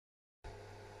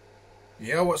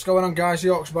Yo, what's going on guys,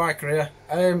 York's Biker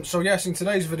here. So yes, in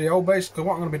today's video, basically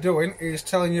what I'm going to be doing is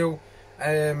telling you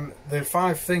the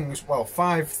five things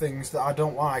that I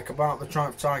don't like about the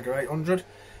Triumph Tiger 800.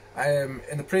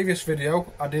 In the previous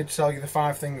video, I did tell you the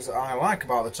 5 things that I like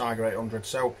about the Tiger 800,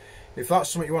 so if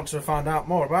that's something you want to find out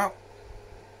more about,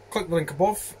 click the link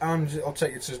above and it'll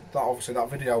take you to that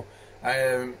video.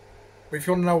 But if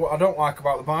you want to know what I don't like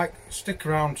about the bike, stick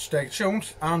around, stay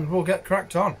tuned, and we'll get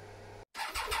cracked on.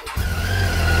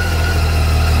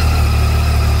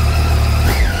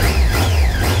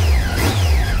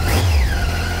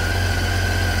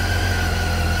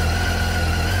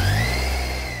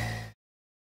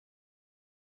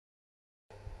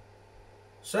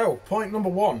 So, point number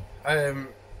 1.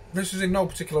 This is in no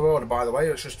particular order, by the way.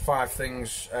 It's just 5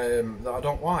 things that I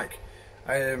don't like.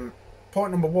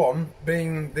 Point number 1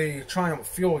 being the Triumph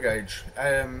fuel gauge.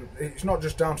 It's not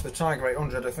just down to the Tiger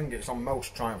 800. I think it's on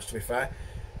most Triumphs, to be fair.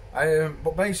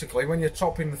 But basically, when you're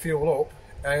topping the fuel up,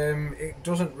 it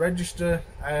doesn't register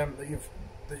that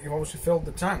you've obviously filled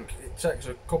the tank. It takes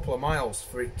a couple of miles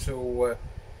for it to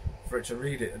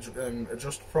read it and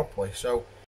adjust properly. So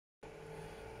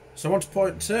on to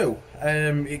point 2,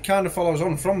 it kind of follows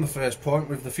on from the first point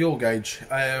with the fuel gauge,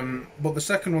 but the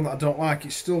second one that I don't like,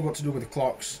 it's still got to do with the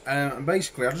clocks, and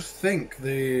basically I just think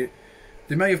they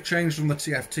may have changed from the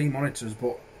TFT monitors,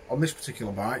 but on this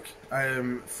particular bike,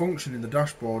 function in the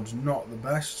dashboard's not the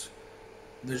best.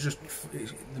 There's just,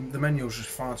 the menu's just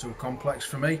far too complex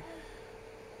for me.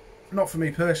 Not for me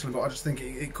personally, but I just think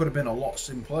it could have been a lot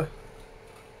simpler.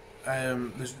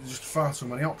 There's just far too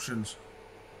many options.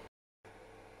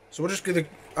 So we'll just give the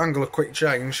angle a quick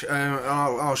change,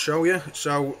 I'll show you.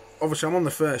 So obviously I'm on the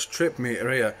first trip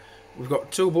meter here. We've got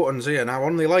 2 buttons here. Now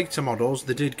on the later models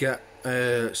they did get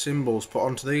symbols put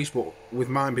onto these, but with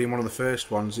mine being one of the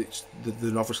first ones,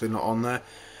 they're obviously not on there.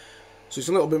 So it's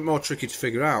a little bit more tricky to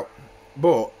figure out.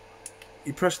 But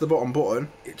you press the button,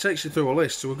 it takes you through a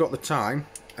list. So we've got the time,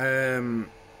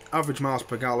 average miles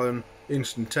per gallon,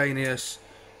 instantaneous,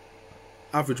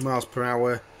 average miles per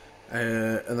hour,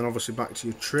 and then obviously back to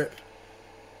your trip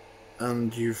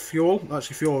and your fuel, that's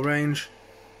your fuel range,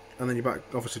 and then you're back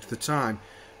obviously to the time.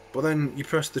 But then you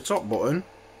press the top button,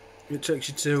 it takes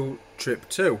you to trip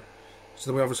 2.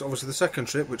 So we have obviously the second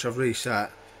trip, which I've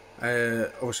reset,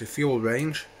 obviously fuel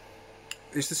range.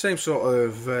 It's the same sort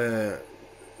of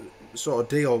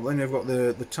deal. Then you've got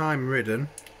the time ridden,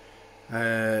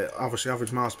 obviously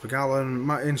average miles per gallon,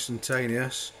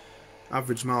 instantaneous,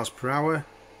 average miles per hour,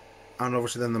 and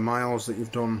obviously then the miles that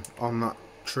you've done on that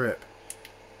trip.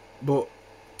 But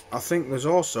I think there's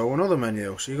also another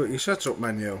menu. So you've got your setup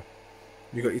menu,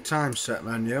 you've got your time set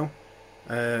menu,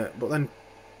 but then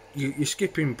you're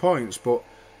skipping points, but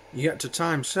you get to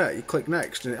time set, you click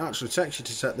next and it actually takes you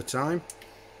to set the time,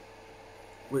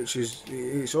 which is,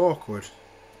 it's awkward.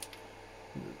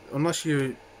 Unless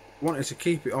you wanted to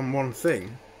keep it on one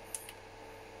thing,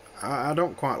 I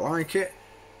don't quite like it.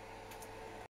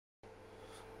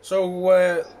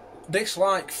 So,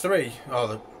 dislike 3, oh,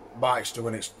 the bike's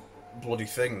doing its bloody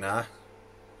thing now.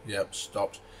 Yep,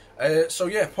 stopped. So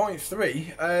yeah, point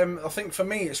 3, I think for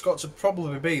me it's got to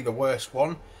probably be the worst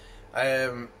one.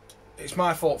 It's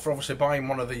my fault for obviously buying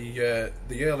one of the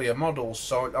earlier models,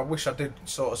 so I wish I did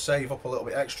sort of save up a little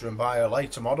bit extra and buy a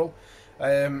later model.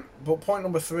 But point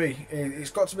number 3,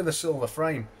 it's got to be the silver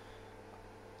frame.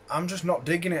 I'm just not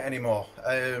digging it anymore.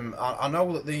 I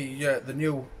know that the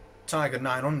new Tiger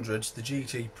 900s, the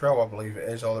GT Pro I believe it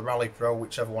is, or the Rally Pro,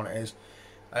 whichever one it is,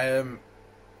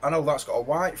 I know that's got a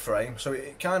white frame, so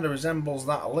it kind of resembles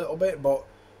that a little bit, but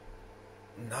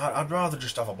I'd rather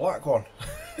just have a black one.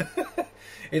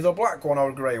 Either a black one or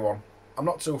a grey one. I'm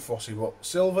not too fussy, but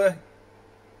silver,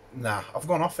 nah, I've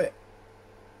gone off it.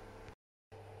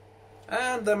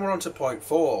 And then we're on to point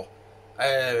 4.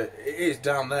 It is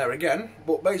down there again,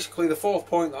 but basically the 4th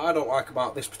point that I don't like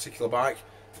about this particular bike,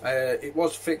 it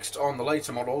was fixed on the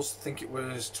later models. I think it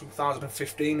was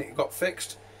 2015 it got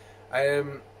fixed,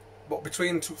 but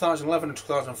between 2011 and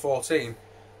 2014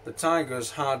 the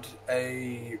Tigers had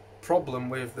a problem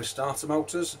with the starter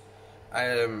motors.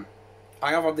 I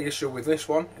have had the issue with this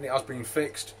one and it has been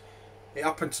fixed. It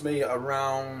happened to me at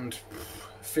around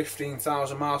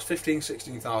 15,000 miles,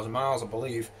 16,000 miles I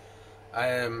believe.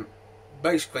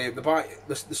 Basically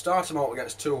the starter motor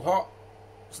gets too hot.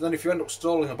 So then if you end up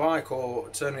stalling a bike or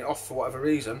turning it off for whatever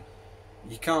reason,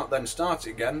 you can't then start it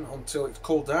again until it's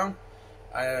cooled down.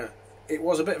 It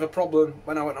was a bit of a problem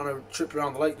when I went on a trip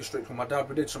around the Lake District with my dad.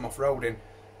 We did some off-roading.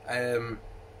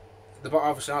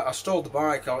 Obviously I stalled the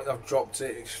bike, I've dropped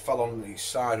it, it fell on its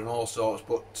side and all sorts,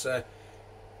 but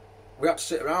we had to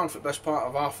sit around for the best part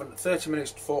of 30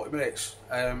 minutes to 40 minutes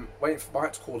waiting for the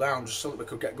bike to cool down just so that we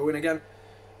could get going again.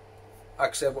 Like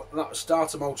I said, that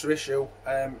starter motor issue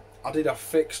I did have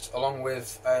fixed along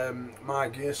with my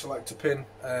gear selector pin,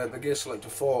 the gear selector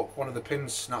fork. One of the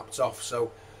pins snapped off,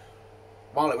 so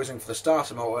while it was in for the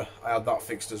starter motor I had that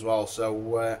fixed as well.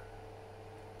 So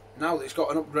now that it's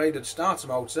got an upgraded starter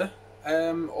motor,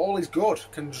 all is good.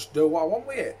 Can just do what I want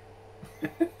with it.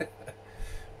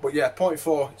 But yeah,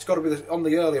 0.4, it's got to be on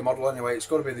the earlier model anyway. It's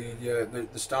got to be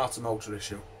the starter motor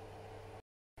issue.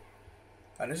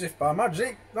 And as if by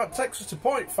magic, that takes us to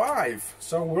 0.5.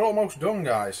 So we're almost done,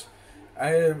 guys.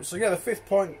 So yeah, the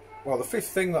fifth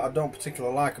thing that I don't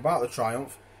particularly like about the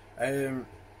Triumph,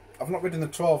 I've not ridden the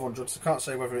 1200, so I can't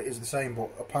say whether it is the same, but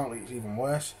apparently it's even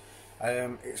worse.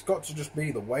 It's got to just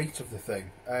be the weight of the thing.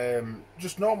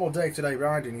 Just normal day-to-day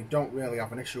riding, you don't really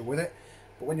have an issue with it.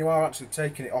 But when you are actually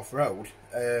taking it off-road,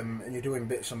 and you're doing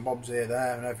bits and bobs here,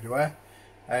 there and everywhere,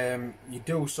 you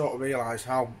do sort of realise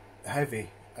how heavy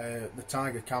the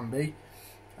Tiger can be.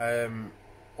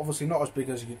 Obviously not as big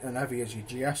as and heavy as your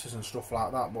GS's and stuff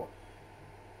like that, but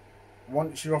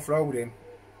once you're off-roading,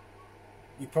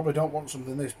 you probably don't want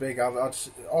something this big.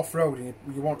 Off-roading,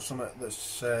 you want something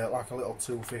that's like a little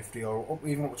 250 or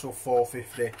even up to a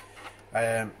 450.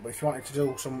 But if you wanted to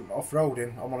do some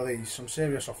off-roading on one of these, some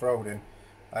serious off-roading,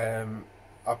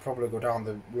 I'd probably go down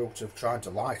the route of trying to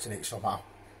lighten it somehow.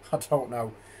 I don't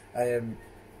know.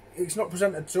 It's not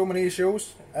presented too many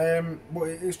issues, but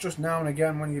it's just now and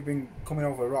again when you've been coming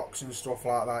over rocks and stuff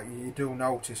like that, you do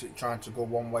notice it trying to go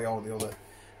one way or the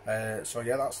other. So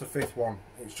yeah, that's the fifth one.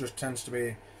 It just tends to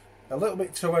be a little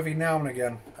bit too heavy now and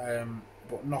again,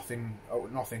 but nothing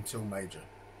too major.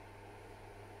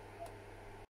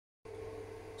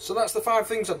 So that's the 5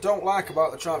 things I don't like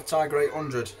about the Triumph Tiger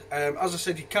 800. As I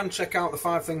said, you can check out the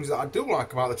 5 things that I do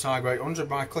like about the Tiger 800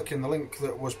 by clicking the link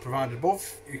that was provided above.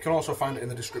 You can also find it in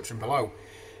the description below.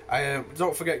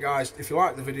 Don't forget, guys, if you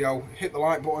like the video, hit the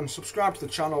like button, subscribe to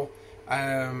the channel,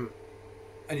 and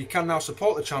you can now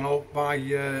support the channel by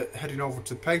heading over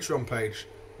to the Patreon page.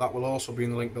 That will also be in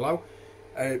the link below.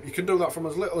 You can do that from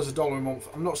as little as $1 a month.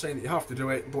 I'm not saying that you have to do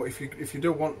it, but if you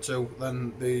do want to,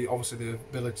 then obviously the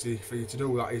ability for you to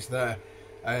do that is there.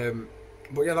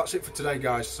 But yeah, that's it for today,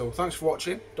 guys. So thanks for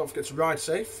watching. Don't forget to ride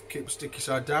safe, keep the sticky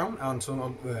side down, and turn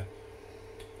on there.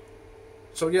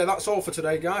 So yeah, that's all for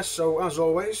today, guys. So as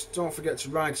always, don't forget to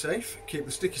ride safe, keep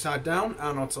the sticky side down,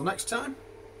 and until next time,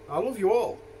 I love you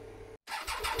all.